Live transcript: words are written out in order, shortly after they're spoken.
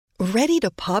Ready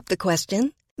to pop the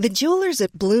question? The jewelers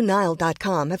at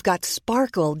BlueNile.com have got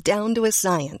sparkle down to a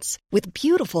science with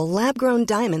beautiful lab-grown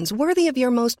diamonds worthy of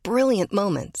your most brilliant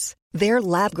moments. Their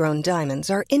lab-grown diamonds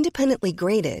are independently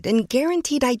graded and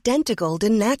guaranteed identical to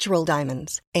natural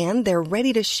diamonds, and they're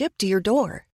ready to ship to your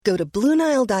door. Go to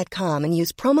BlueNile.com and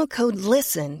use promo code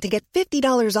LISTEN to get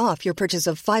 $50 off your purchase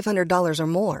of $500 or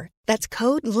more. That's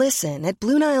code LISTEN at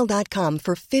BlueNile.com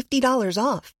for $50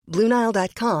 off.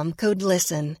 BlueNile.com, code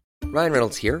LISTEN. Ryan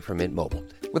Reynolds here from Mint Mobile.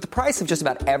 With the price of just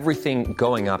about everything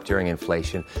going up during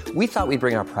inflation, we thought we'd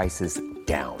bring our prices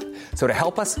down. So to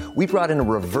help us, we brought in a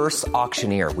reverse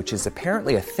auctioneer, which is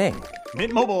apparently a thing.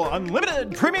 Mint Mobile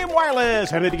Unlimited Premium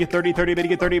Wireless. How to get 30, 30, bit to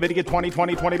get 30, bit to get 20,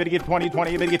 20, 20, bit to get 20,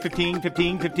 20, bit to get 15,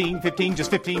 15, 15, 15, just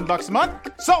 $15 a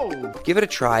month? Sold! Give it a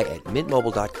try at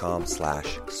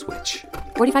mintmobile.com/switch.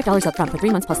 $45 up front for 3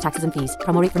 months plus taxes and fees.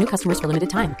 Promo rate for new customers for limited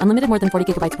time. Unlimited more than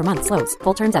 40 gigabytes per month. Slows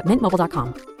full terms at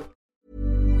mintmobile.com.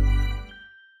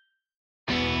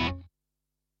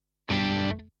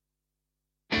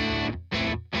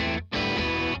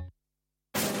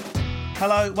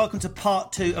 Hello, welcome to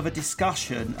part 2 of a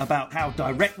discussion about how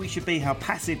direct we should be, how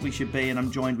passive we should be, and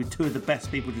I'm joined with two of the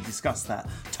best people to discuss that.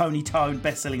 Tony Tone,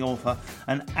 best-selling author,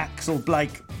 and Axel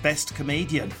Blake, best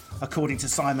comedian, according to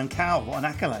Simon Cowell. What an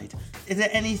accolade. Is there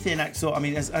anything, Axel, I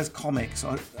mean, as comics,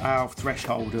 our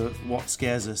threshold of what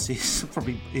scares us is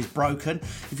broken.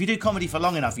 If you do comedy for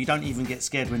long enough, you don't even get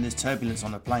scared when there's turbulence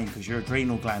on a plane because your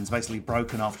adrenal gland's basically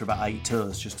broken after about 8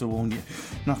 tours, just to warn you.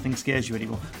 Nothing scares you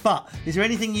anymore. But is there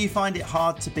anything you find it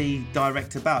hard to be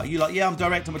direct about? Are you like, yeah, I'm a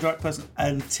direct person,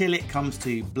 until it comes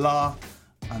to blah,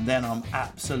 and then I'm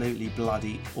absolutely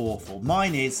bloody awful.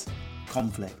 Mine is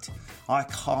conflict. I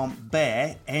can't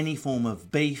bear any form of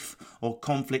beef or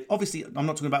conflict. Obviously, I'm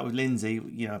not talking about with Lindsay,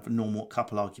 you know, for normal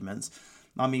couple arguments.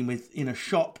 I mean, in a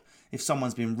shop, if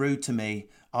someone's been rude to me,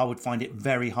 I would find it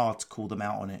very hard to call them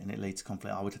out on it and it leads to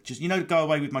conflict. I would just, go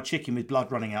away with my chicken with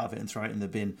blood running out of it and throw it in the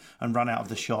bin and run out of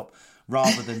the shop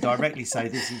rather than directly say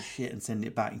this is shit and send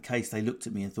it back in case they looked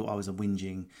at me and thought I was a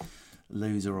whinging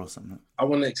loser or something. I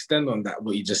want to extend on that,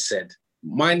 what you just said.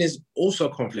 Mine is also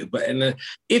a conflict, but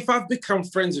if I've become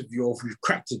friends with you or if we've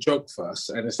cracked a joke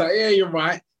first and it's like, yeah, you're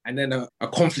right, and then a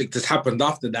conflict has happened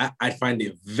after that, I find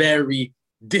it very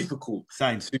difficult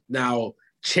to now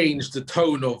change the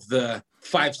tone of the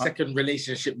 5-second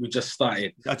relationship we just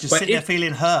started. I just sit there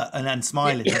feeling hurt and then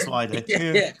smiling. That's what I do.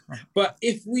 Yeah. But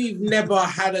if we've never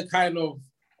had a kind of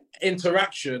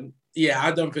interaction, I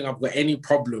don't think I've got any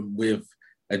problem with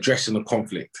addressing a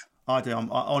conflict. I do.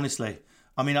 Honestly.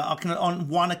 I mean, I can, on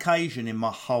one occasion in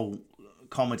my whole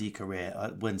comedy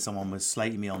career, when someone was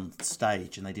slating me on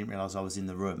stage and they didn't realise I was in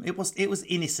the room, it was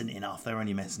innocent enough. They were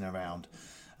only messing around.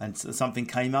 And something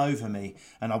came over me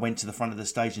and I went to the front of the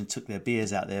stage and took their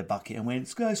beers out their bucket and went,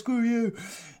 screw you.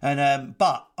 And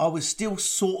but I was still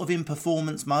sort of in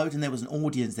performance mode and there was an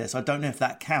audience there, so I don't know if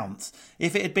that counts.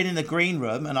 If it had been in the green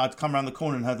room and I'd come around the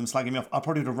corner and heard them slagging me off, I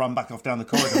probably would have run back off down the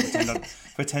corridor and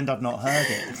pretend I'd not heard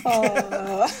it.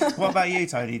 Oh. What about you,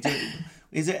 Tony?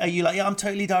 Are you like, I'm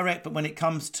totally direct, but when it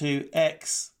comes to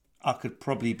X, I could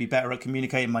probably be better at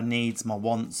communicating my needs, my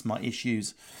wants, my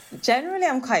issues? Generally,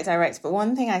 I'm quite direct, but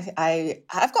one thing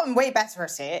I've gotten way better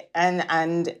at it,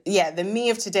 and the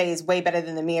me of today is way better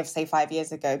than the me of, say, 5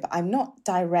 years ago, but I'm not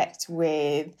direct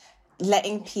with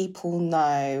letting people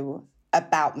know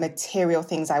about material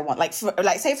things I want.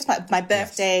 Say if it's my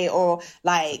birthday or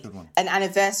like an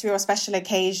anniversary or a special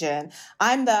occasion,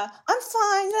 I'm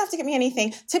fine, you don't have to get me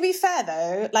anything. To be fair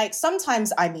though, like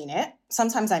sometimes I mean it,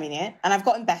 and I've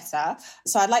gotten better.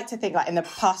 So I'd like to think like in the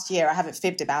past year, I haven't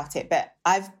fibbed about it, but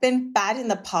I've been bad in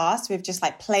the past with just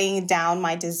like playing down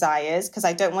my desires because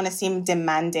I don't want to seem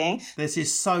demanding. This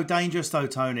is so dangerous though,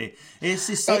 Tony. You're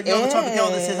the type of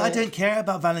girl that says, I don't care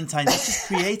about Valentine's. It's just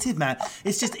creative, man.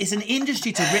 It's an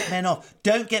industry to rip men off.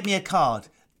 Don't get me a card.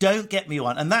 Don't get me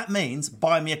one. And that means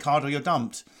buy me a card or you're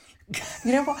dumped.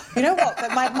 You know what?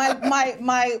 But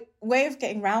my way of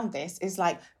getting around this is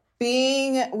like,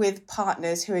 being with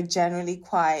partners who are generally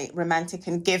quite romantic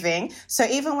and giving. So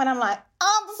even when I'm like,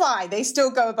 I'm fine, they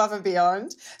still go above and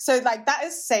beyond. So like that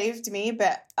has saved me,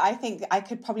 but I think I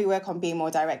could probably work on being more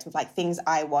direct with like things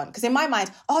I want. Because in my mind,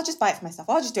 I'll just buy it for myself.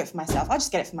 I'll just do it for myself. I'll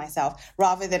just get it for myself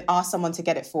rather than ask someone to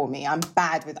get it for me. I'm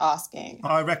bad with asking.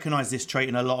 I recognise this trait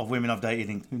in a lot of women I've dated,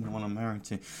 including the one I'm married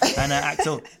to. And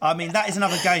Axel, I mean, that is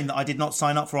another game that I did not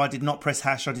sign up for. I did not press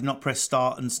hash. I did not press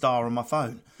start and star on my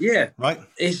phone. Yeah. Right?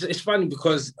 It's funny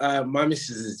because my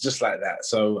missus is just like that.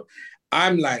 So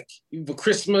I'm like, for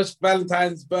Christmas,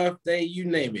 Valentine's, birthday, you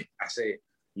name it. I say,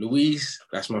 Louise,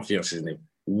 that's my fiance's name.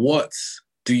 What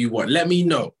do you want? Let me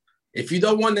know. If you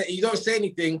don't want it, you don't say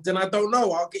anything, then I don't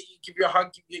know. I'll give you a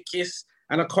hug, give you a kiss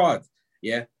and a card.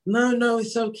 Yeah. No,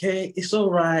 it's okay. It's all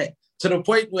right. To the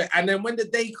point where, and then when the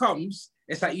day comes,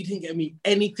 it's like, you didn't get me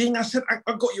anything. I said, I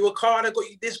got you a card, I got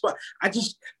you this, but I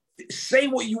just say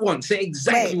what you want. Say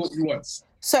exactly what you want.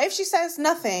 So if she says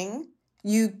nothing,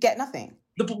 you get nothing.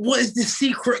 But what is the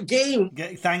secret game?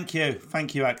 Thank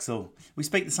you, Axel. We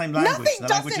speak the same language. Nothing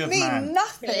doesn't mean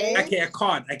nothing. I get a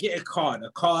card,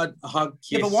 a hug,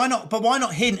 kiss. Yeah, but why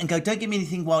not hint and go, don't give me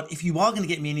anything wild. If you are going to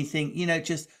get me anything,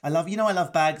 just, I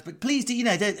love bags, but please do,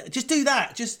 just do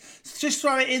that. Just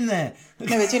throw it in there.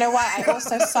 No, but do you know why?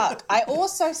 I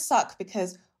also suck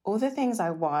because all the things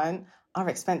I want are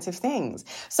expensive things.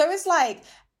 So it's like,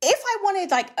 if I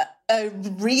wanted like a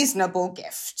reasonable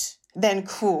gift, then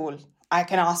cool, I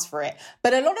can ask for it.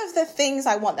 But a lot of the things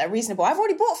I want that are reasonable, I've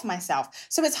already bought for myself.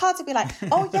 So it's hard to be like,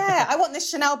 oh yeah, I want this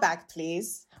Chanel bag,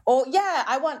 please. Or yeah,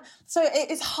 so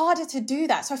it's harder to do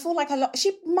that. So I feel like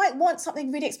she might want something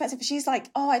really expensive, but she's like,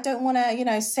 oh, I don't want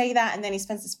to, say that. And then he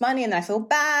spends this money and then I feel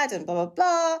bad and blah, blah,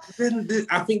 blah. Then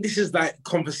I think this is like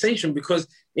conversation, because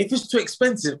if it's too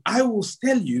expensive, I will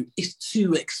tell you it's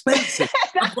too expensive.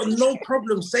 I've got no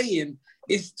problem saying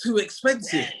it's too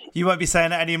expensive. You won't be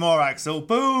saying that anymore, Axel.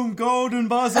 Boom, golden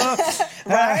buzzer.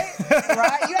 Right?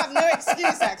 You have no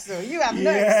excuse, Axel. You have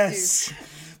no excuse.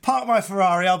 Park my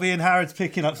Ferrari, I'll be in Harrods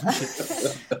picking up some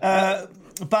shit.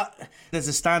 But there's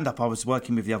a stand-up I was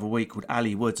working with the other week called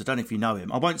Ali Woods. I don't know if you know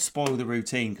him. I won't spoil the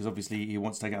routine because obviously he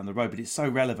wants to take it on the road, but it's so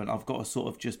relevant. I've got to sort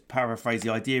of just paraphrase. The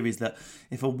idea is that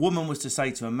if a woman was to say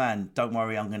to a man, don't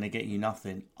worry, I'm going to get you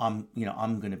nothing. I'm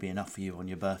going to be enough for you on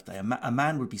your birthday. A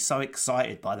man would be so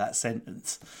excited by that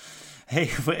sentence.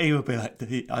 He would be like,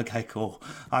 okay, cool.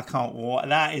 I can't walk.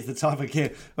 That is the type of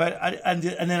gift. But and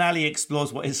then Ali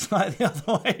explores what it's like the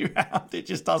other way around. It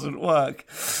just doesn't work.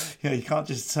 You can't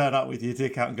just turn up with your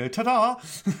dick out and go, ta-da.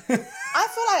 I feel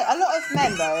like a lot of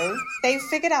men, though, they've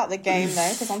figured out the game, though,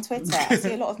 because on Twitter, I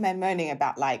see a lot of men moaning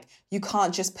about, like, you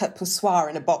can't just put poussoir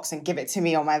in a box and give it to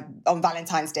me on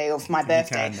Valentine's Day or for my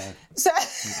birthday. You can, though. So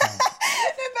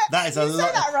that is a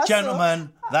lie. Gentlemen,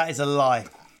 that is a lie.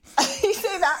 You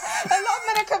see that? A lot of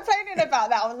men are complaining about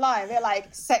that online. They're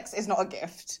like, sex is not a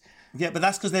gift. Yeah, but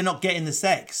that's because they're not getting the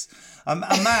sex. A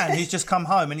man who's just come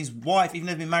home and his wife, even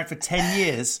though they've been married for 10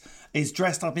 years, is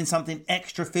dressed up in something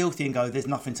extra filthy and go, there's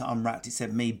nothing to unwrap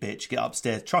except me, bitch, get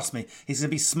upstairs. Trust me, he's going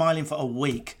to be smiling for a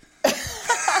week.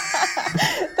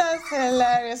 That's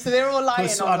hilarious. So they're all lying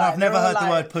online. And I've never heard the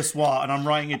word poussoir, and I'm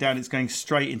writing it down. It's going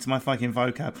straight into my fucking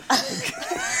vocab.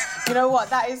 You know what?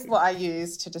 That is what I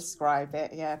use to describe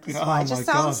it. Yeah, poussoir. It just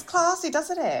sounds classy,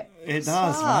 doesn't it? It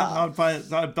does, man.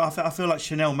 I feel like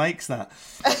Chanel makes that.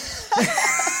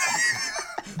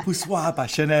 Poussoir by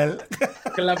Chanel.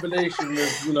 Collaboration with,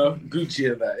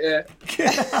 Gucci and that,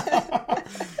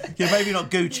 Yeah, maybe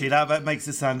not Gucci. That makes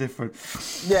it sound different.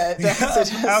 Yeah,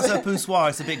 definitely. How's a poussoir?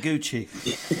 It's a bit Gucci.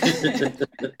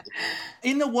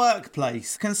 In the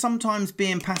workplace, can sometimes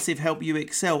being passive help you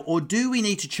excel, or do we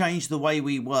need to change the way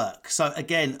we work? So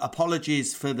again,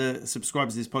 apologies for the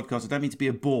subscribers of this podcast. I don't mean to be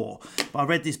a bore, but I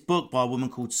read this book by a woman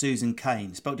called Susan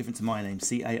Cain, spelled different to my name,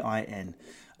 Cain,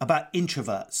 about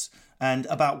introverts. And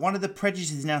about one of the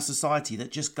prejudices in our society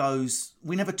that just goes,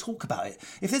 we never talk about it.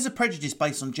 If there's a prejudice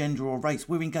based on gender or race,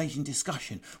 we're engaged in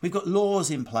discussion. We've got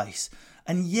laws in place.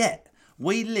 And yet,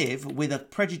 we live with a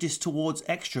prejudice towards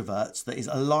extroverts that is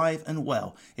alive and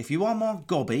well. If you are more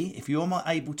gobby, if you are more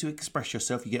able to express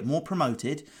yourself, you get more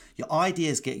promoted, your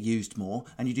ideas get used more,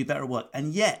 and you do better at work.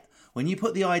 And yet, when you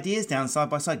put the ideas down side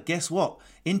by side, guess what?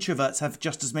 Introverts have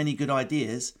just as many good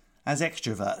ideas as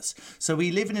extroverts. So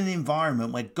we live in an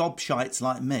environment where gobshites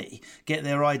like me get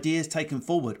their ideas taken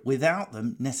forward without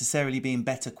them necessarily being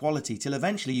better quality, till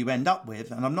eventually you end up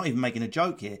with, and I'm not even making a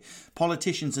joke here,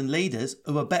 politicians and leaders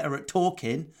who are better at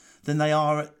talking than they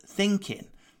are at thinking.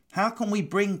 How can we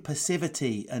bring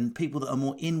passivity and people that are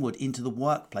more inward into the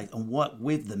workplace and work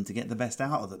with them to get the best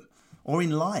out of them, or in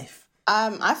life?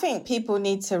 I think people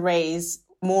need to raise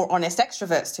more honest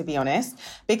extroverts, to be honest,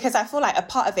 because I feel like a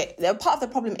part of the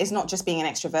problem is not just being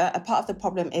an extrovert. A part of the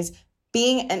problem is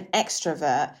being an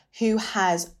extrovert who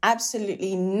has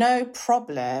absolutely no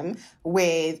problem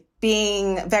with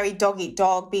being very dog eat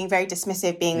dog, being very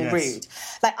dismissive, being rude.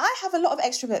 Like, I have a lot of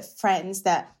extrovert friends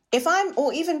that if I'm,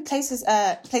 or even places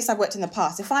I've worked in the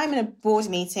past, if I'm in a board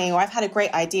meeting or I've had a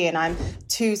great idea and I'm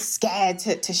too scared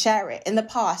to share it, in the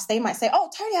past, they might say, oh,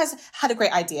 Tony has had a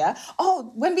great idea. Oh,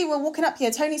 when we were walking up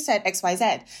here, Tony said X, Y,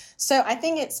 Z. So I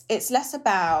think it's less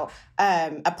about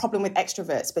a problem with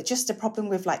extroverts, but just a problem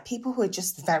with like people who are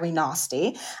just very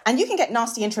nasty. And you can get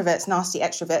nasty introverts, nasty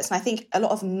extroverts. And I think a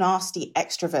lot of nasty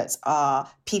extroverts are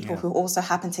people who also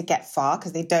happen to get far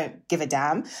because they don't give a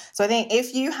damn. So I think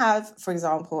if you have, for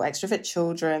example, extrovert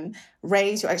children,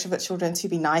 raise your extrovert children to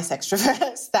be nice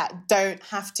extroverts that don't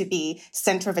have to be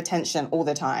center of attention all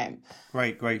the time.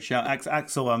 Great shout.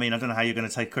 Axel, I mean, I don't know how you're going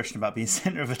to take a question about being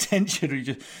center of attention, or you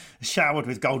just showered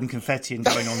with golden confetti and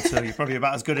going on to, you're probably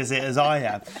about as good at it as I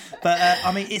am. But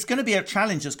I mean, it's going to be a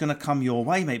challenge that's going to come your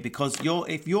way, mate, because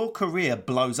if your career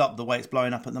blows up the way it's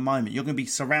blowing up at the moment, you're going to be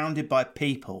surrounded by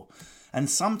people. And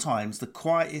sometimes the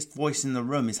quietest voice in the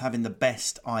room is having the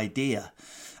best idea.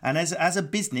 And as a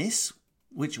business,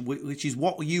 which is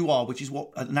what you are, which is what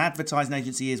an advertising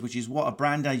agency is, which is what a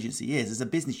brand agency is, as a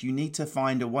business, you need to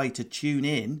find a way to tune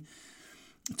in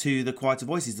to the quieter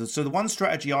voices. So the one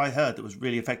strategy I heard that was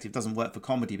really effective, doesn't work for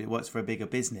comedy, but it works for a bigger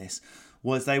business,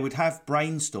 was they would have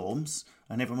brainstorms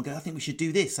and everyone would go, I think we should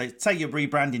do this. So say you're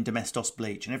rebranding Domestos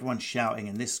Bleach and everyone's shouting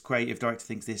and this creative director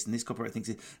thinks this and this copywriter thinks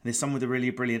this, and there's someone with a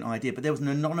really brilliant idea, but there was an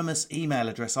anonymous email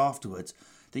address afterwards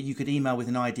that you could email with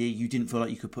an idea you didn't feel like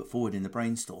you could put forward in the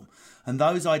brainstorm. And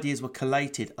those ideas were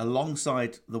collated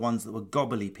alongside the ones that were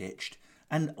gobbly pitched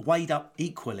and weighed up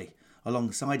equally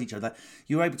alongside each other.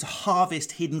 You were able to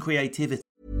harvest hidden creativity.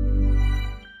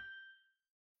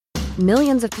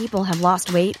 Millions of people have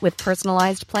lost weight with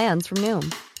personalized plans from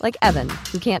Noom. Like Evan,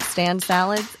 who can't stand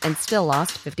salads and still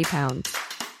lost 50 pounds.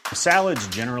 Salads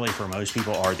generally for most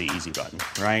people are the easy button,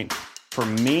 right? For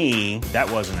me,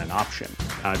 that wasn't an option.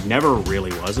 I never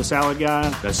really was a salad guy.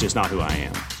 That's just not who I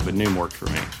am. But Noom worked for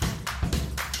me.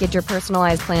 Get your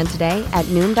personalized plan today at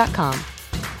Noom.com.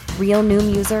 Real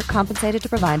Noom user compensated to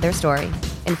provide their story.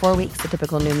 In 4 weeks, the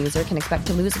typical Noom user can expect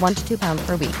to lose 1 to 2 pounds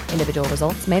per week. Individual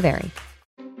results may vary.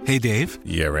 Hey, Dave.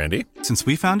 Yeah, Randy. Since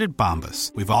we founded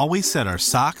Bombas, we've always said our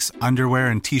socks, underwear,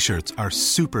 and T-shirts are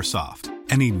super soft.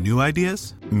 Any new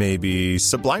ideas? Maybe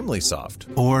sublimely soft.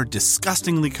 Or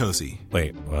disgustingly cozy.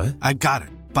 Wait, what? I got it.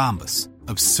 Bombas.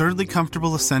 Absurdly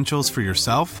comfortable essentials for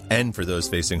yourself and for those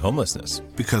facing homelessness.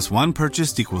 Because one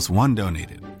purchased equals one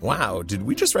donated. Wow, did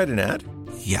we just write an ad?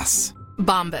 Yes.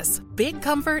 Bombas. Big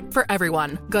comfort for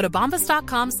everyone. Go to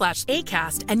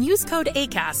bombas.com/ACAST and use code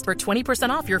ACAST for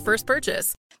 20% off your first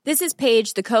purchase. This is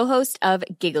Paige, the co-host of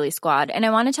Giggly Squad, and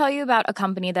I want to tell you about a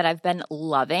company that I've been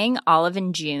loving, Olive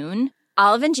 & June.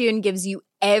 Olive & June gives you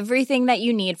everything that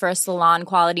you need for a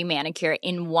salon-quality manicure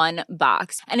in one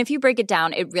box. And if you break it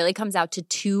down, it really comes out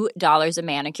to $2 a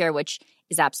manicure, which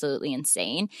is absolutely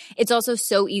insane. It's also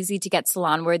so easy to get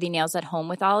salon-worthy nails at home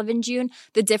with Olive & June.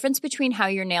 The difference between how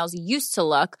your nails used to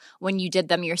look when you did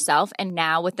them yourself and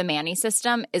now with the Mani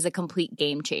system is a complete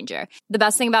game changer. The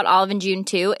best thing about Olive & June,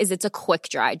 too, is it's a quick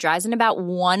dry. Dries in about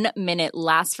 1 minute,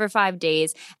 lasts for 5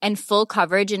 days, and full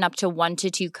coverage in up to 1 to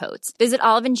 2 coats. Visit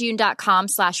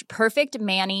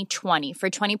oliveandjune.com/perfectmani20 for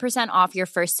 20% off your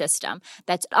first system.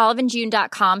 That's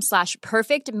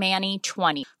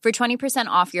oliveandjune.com/perfectmani20 for 20%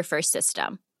 off your first system.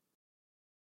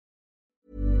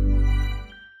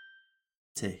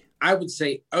 I would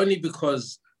say only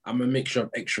because I'm a mixture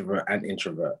of extrovert and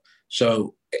introvert.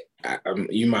 So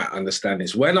you might understand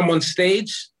this. When I'm on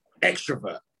stage,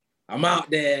 extrovert. I'm out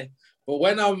there. But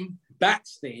when I'm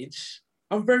backstage,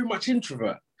 I'm very much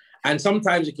introvert. And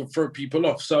sometimes it can throw people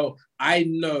off. So I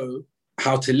know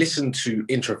how to listen to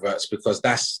introverts because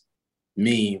that's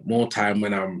me more time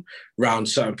when I'm around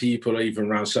certain people or even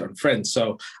around certain friends.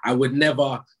 So I would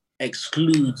never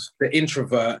exclude the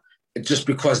introvert just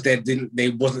because they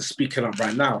wasn't speaking up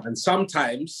right now. And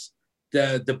sometimes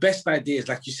the best ideas,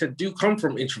 like you said, do come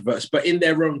from introverts, but in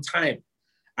their own time.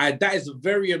 That is a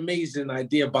very amazing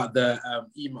idea about the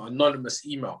email, anonymous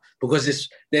email, because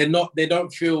they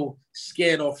don't feel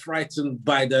scared or frightened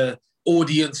by the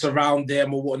audience around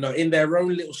them or whatnot, in their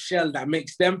own little shell that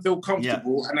makes them feel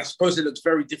comfortable. Yeah. And I suppose it looks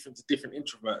very different to different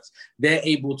introverts. They're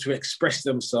able to express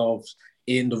themselves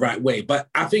in the right way. But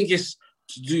I think it's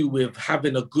to do with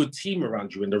having a good team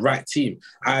around you and the right team.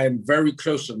 I'm very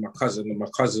close with my cousin, and my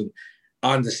cousin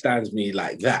understands me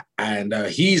like that. And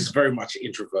he's very much an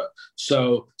introvert.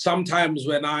 So sometimes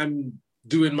when I'm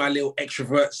doing my little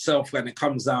extrovert self, when it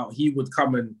comes out, he would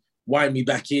come and wind me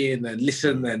back in and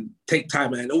listen and take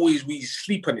time, and always we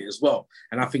sleep on it as well.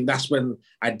 And I think that's when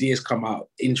ideas come out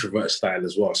introvert style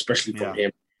as well, especially from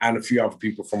him and a few other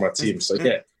people from our team. So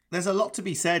yeah. There's a lot to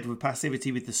be said with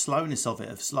passivity, with the slowness of it,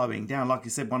 of slowing down. Like I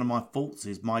said, one of my faults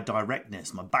is my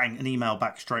directness. My bang, an email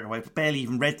back straight away. Barely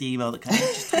even read the email that came.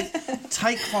 Just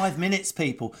take 5 minutes,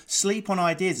 people. Sleep on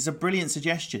ideas. It's a brilliant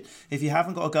suggestion. If you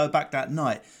haven't got to go back that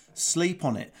night, sleep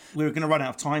on it. We're going to run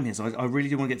out of time here, so I really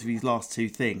do want to get to these last two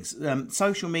things.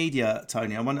 Social media,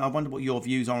 Tony, I wonder what your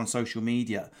views are on social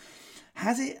media.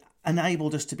 Has it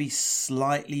enabled us to be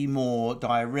slightly more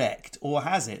direct, or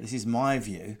has it, this is my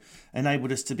view,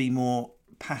 enabled us to be more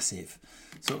passive,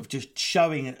 sort of just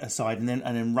showing a side and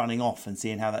then running off and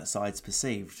seeing how that side's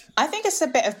perceived? I think it's a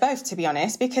bit of both, to be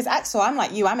honest, because Axel, I'm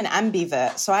like you, I'm an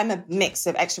ambivert, so I'm a mix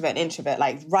of extrovert and introvert,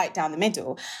 like right down the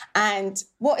middle. And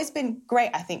what has been great,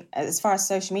 I think, as far as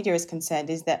social media is concerned,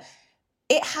 is that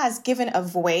it has given a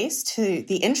voice to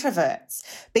the introverts,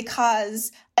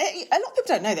 because a lot of people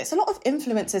don't know this. A lot of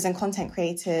influencers and content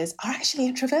creators are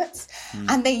actually introverts,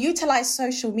 and they utilize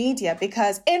social media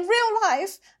because in real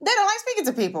life, they don't like speaking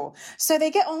to people. So they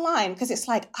get online because it's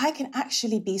like, I can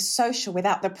actually be social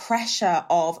without the pressure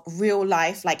of real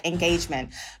life, like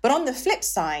engagement. But on the flip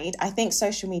side, I think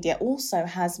social media also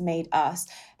has made us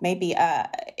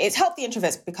it's helped the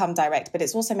introverts become direct, but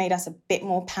it's also made us a bit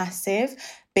more passive,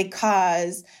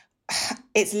 because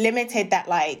it's limited that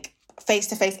like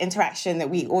face-to-face interaction that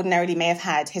we ordinarily may have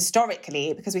had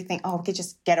historically, because we think, oh, we could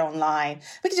just get online.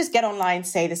 We could just get online,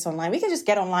 say this online. We can just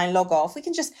get online, log off. We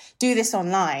can just do this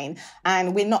online.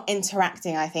 And we're not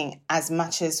interacting, I think, as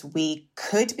much as we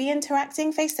could be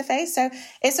interacting face-to-face. So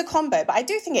it's a combo. But I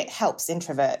do think it helps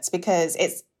introverts, because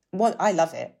I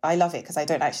love it. I love it because I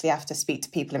don't actually have to speak to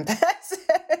people in person.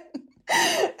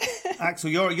 Axel,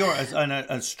 you're in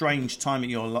a strange time in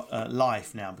your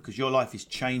life now, because your life is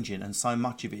changing and so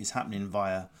much of it is happening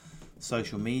via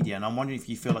social media. And I'm wondering if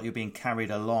you feel like you're being carried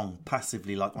along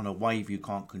passively, like on a wave you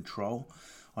can't control.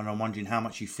 And I'm wondering how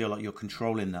much you feel like you're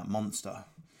controlling that monster.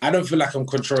 I don't feel like I'm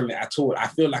controlling it at all. I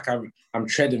feel like I'm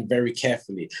treading very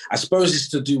carefully. I suppose it's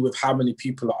to do with how many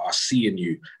people are seeing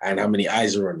you and how many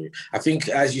eyes are on you. I think,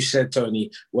 as you said, Tony,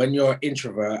 when you're an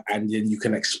introvert and then you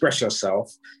can express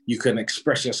yourself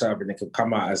and it can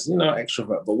come out as,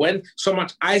 extrovert. But when so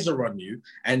much eyes are on you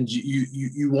and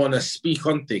you want to speak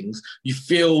on things, you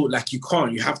feel like you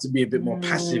can't. You have to be a bit more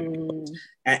passive.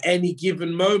 At any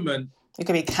given moment, it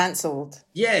could be cancelled.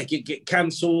 Yeah, it could get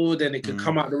cancelled and it could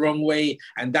come out the wrong way.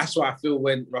 And that's why I feel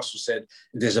when Russell said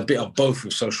there's a bit of both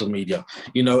with social media.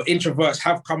 Introverts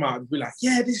have come out and be like,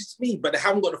 yeah, this is me, but they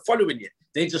haven't got the following yet.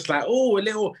 They're just like,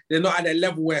 they're not at a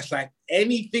level where it's like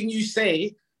anything you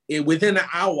say within an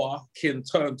hour can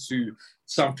turn to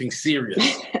something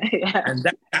serious. Yeah. And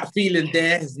that feeling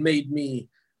there has made me,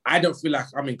 I don't feel like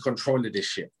I'm in control of this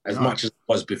shit as much as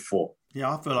I was before.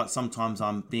 Yeah, I feel like sometimes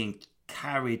I'm being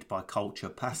carried by culture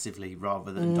passively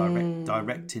rather than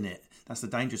directing it. That's the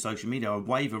danger of social media. A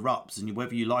wave erupts, and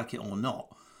whether you like it or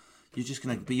not, you're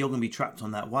going to be trapped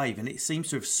on that wave, and it seems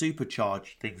to have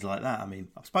supercharged things like that. I mean,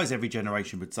 I suppose every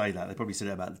generation would say that. They probably said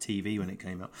it about the TV when it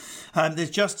came out. There's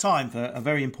just time for a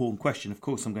very important question. Of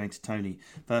course, I'm going to Tony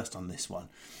first on this one.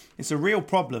 It's a real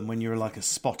problem when you're like a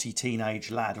spotty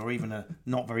teenage lad, or even a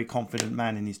not very confident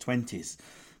man in his 20s.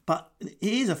 But it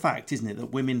is a fact, isn't it, that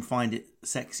women find it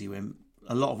sexy when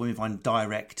a lot of women find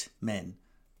direct men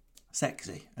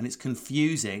sexy. And it's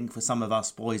confusing for some of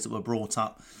us boys that were brought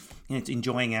up,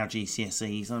 enjoying our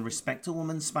GCSEs and respect a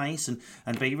woman's space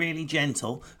and be really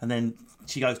gentle. And then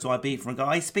she goes to Ibiza and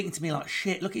goes, he's speaking to me like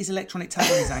shit. Look at his electronic tag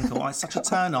on his ankle. It's such a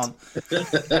turn on.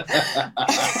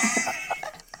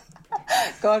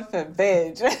 God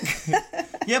forbid.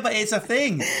 Yeah, but it's a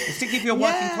thing. Particularly if you're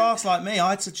working class like me, I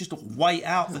had to just wait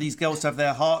out for these girls to have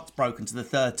their hearts broken to the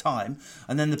third time.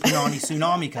 And then the Punani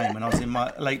tsunami came when I was in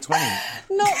my late 20s.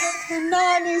 Not the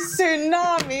Punani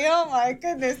tsunami. Oh my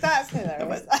goodness, that's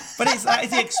hilarious. But that is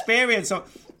the experience of...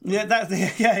 That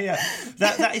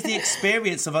is the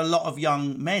experience of a lot of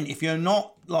young men. If you're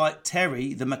not like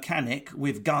Terry, the mechanic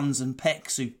with guns and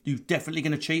pecs, who's definitely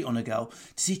going to cheat on a girl.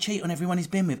 Does he cheat on everyone he's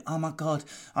been with? Oh my God,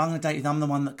 I'm going to date him. I'm the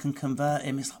one that can convert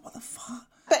him. It's like, what the fuck?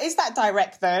 But is that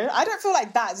direct though? I don't feel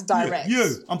like that's direct.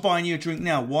 I'm buying you a drink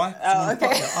now. Why? Oh,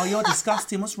 okay. Oh, you're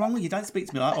disgusting. What's wrong with you? Don't speak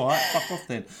to me like, all right, fuck off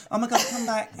then. Oh my God, come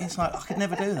back. It's like, I could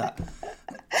never do that.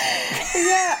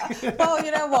 Yeah. Well,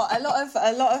 you know what? A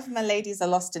lot of my ladies are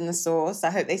lost in the sauce.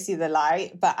 I hope they see the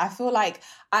light. But I feel like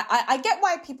I get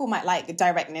why people might like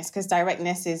directness, because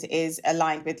directness is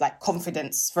aligned with like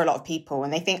confidence for a lot of people.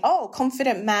 And they think, oh,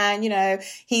 confident man,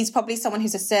 he's probably someone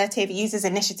who's assertive, he uses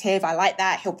initiative. I like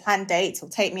that. He'll plan dates, he'll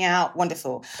take me out.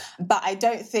 Wonderful. But I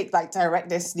don't think like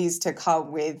directness needs to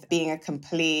come with being a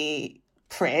complete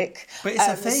prick. But it's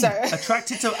a thing.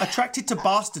 Attracted to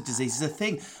bastard disease is a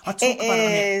thing. I talk about it on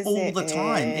here all the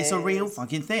time. It's a real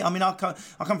fucking thing. I mean, I come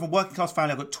from a working class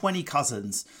family. I've got 20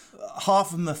 cousins.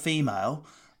 Half of them are female.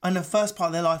 And the first part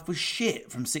of their life was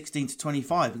shit from 16 to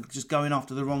 25, just going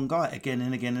after the wrong guy again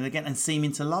and again and again and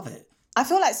seeming to love it. I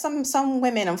feel like some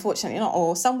women, unfortunately not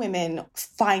all, some women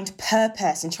find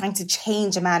purpose in trying to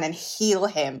change a man and heal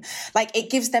him. Like, it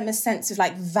gives them a sense of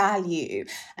like value,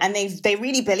 and they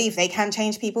really believe they can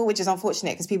change people, which is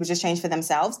unfortunate because people just change for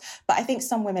themselves. But I think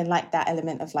some women like that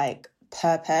element of like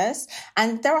purpose.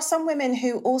 And there are some women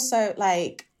who also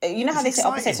like, you know how they say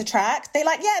opposites attract? They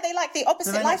like the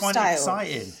opposite lifestyle. Find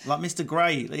it exciting. Like Mr.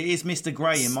 Grey. It is Mr.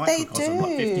 Grey in microcosm.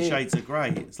 Like 50 Shades of Grey.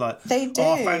 It's like, they do.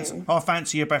 I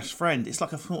fancy your best friend. It's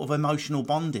like a sort of emotional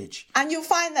bondage. And you'll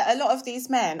find that a lot of these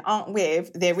men aren't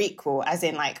with their equal, as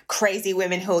in like crazy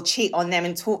women who'll cheat on them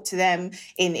and talk to them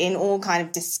in all kind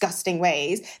of disgusting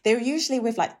ways. They're usually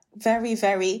with like very,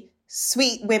 very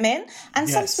sweet women, and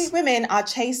some sweet women are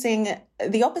chasing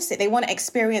the opposite. They want to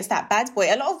experience that bad boy.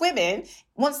 A lot of women,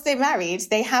 once they're married,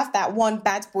 they have that one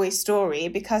bad boy story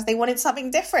because they wanted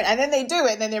something different, and then they do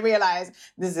it and then they realize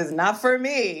this is not for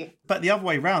me. But the other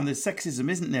way around, there's sexism,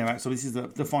 isn't there? Actually, this is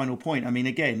the final point. I mean,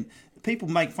 again, people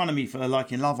make fun of me for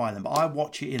liking Love Island, but I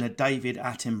watch it in a David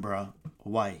Attenborough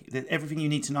way. Everything you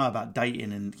need to know about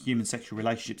dating and human sexual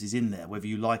relationships is in there, whether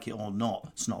you like it or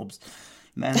not, snobs.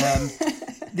 And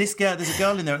there's a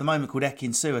girl in there at the moment called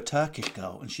Ekin Su, a Turkish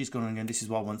girl, and she's gone and going, this is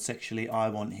what I want sexually, I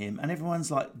want him. And everyone's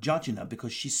like judging her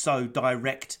because she's so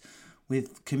direct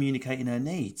with communicating her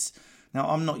needs. Now,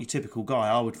 I'm not your typical guy.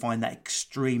 I would find that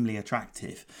extremely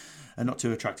attractive. And not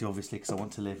too attractive, obviously, because I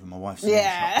want to live and my wife's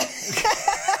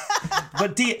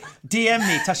But DM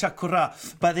me,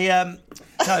 Tashakura. But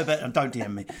don't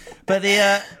DM me. But do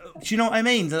you know what I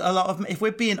mean? A lot of, if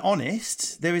we're being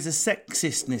honest, there is a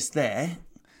sexistness there.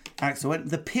 Axel,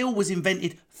 the pill was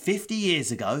invented 50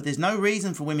 years ago. There's no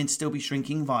reason for women to still be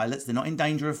shrinking violets. They're not in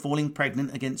danger of falling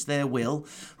pregnant against their will.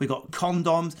 We've got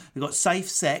condoms. We've got safe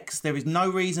sex. There is no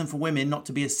reason for women not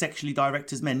to be as sexually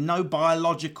direct as men. No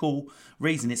biological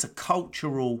reason. It's a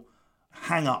cultural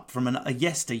hang-up from a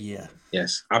yesteryear.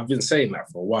 Yes, I've been saying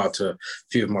that for a while to a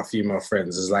few of my female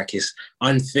friends. It's like it's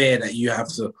unfair that you have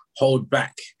to hold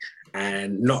back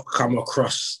and not come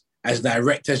across as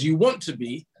direct as you want to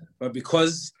be, but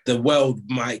because the world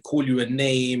might call you a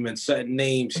name and certain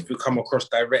names, if you come across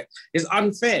direct, it's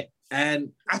unfair. And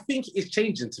I think it's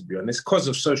changing, to be honest, because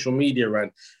of social media.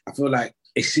 And I feel like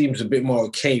it seems a bit more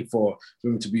okay for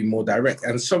women to be more direct.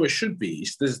 And so it should be.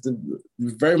 There's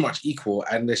very much equal,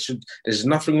 and there's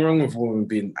nothing wrong with women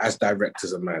being as direct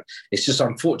as a man. It's just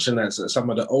unfortunate that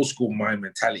some of the old school mind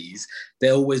mentalities,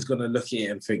 they're always going to look at it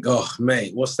and think, oh,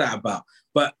 mate, what's that about?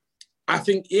 But I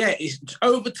think, it's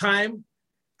over time,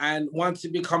 and once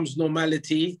it becomes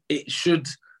normality, it should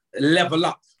level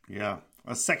up. Yeah,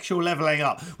 a sexual levelling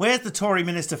up. Where's the Tory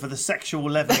minister for the sexual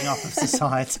levelling up of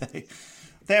society?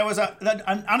 There was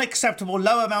an unacceptable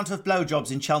low amount of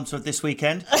blowjobs in Chelmsford this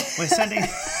weekend. We're sending...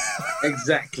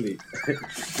 Exactly.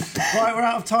 Right, we're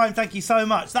out of time. Thank you so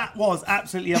much. That was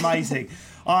absolutely amazing.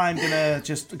 I'm going to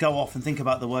just go off and think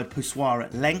about the word poussoir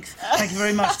at length. Thank you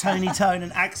very much, Tony Tone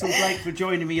and Axel Blake, for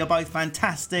joining me. You're both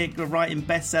fantastic. You're writing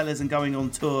bestsellers and going on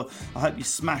tour. I hope you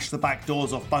smash the back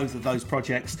doors off both of those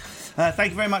projects.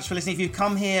 Thank you very much for listening. If you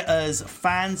come here as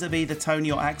fans of either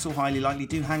Tony or Axel, highly likely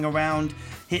do hang around,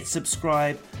 hit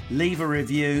subscribe, leave a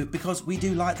review, because we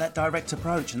do like that direct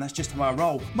approach, and that's just how I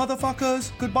roll.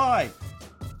 Motherfuckers, goodbye.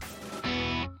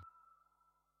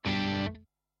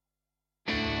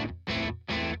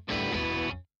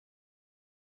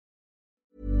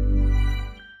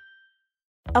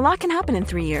 A lot can happen in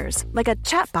 3 years, like a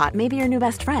chatbot may be your new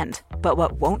best friend. But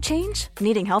what won't change?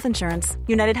 Needing health insurance.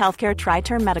 United Healthcare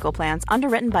Tri-Term Medical Plans,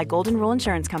 underwritten by Golden Rule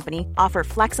Insurance Company, offer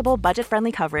flexible,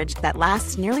 budget-friendly coverage that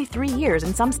lasts nearly 3 years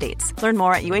in some states. Learn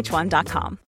more at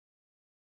UH1.com.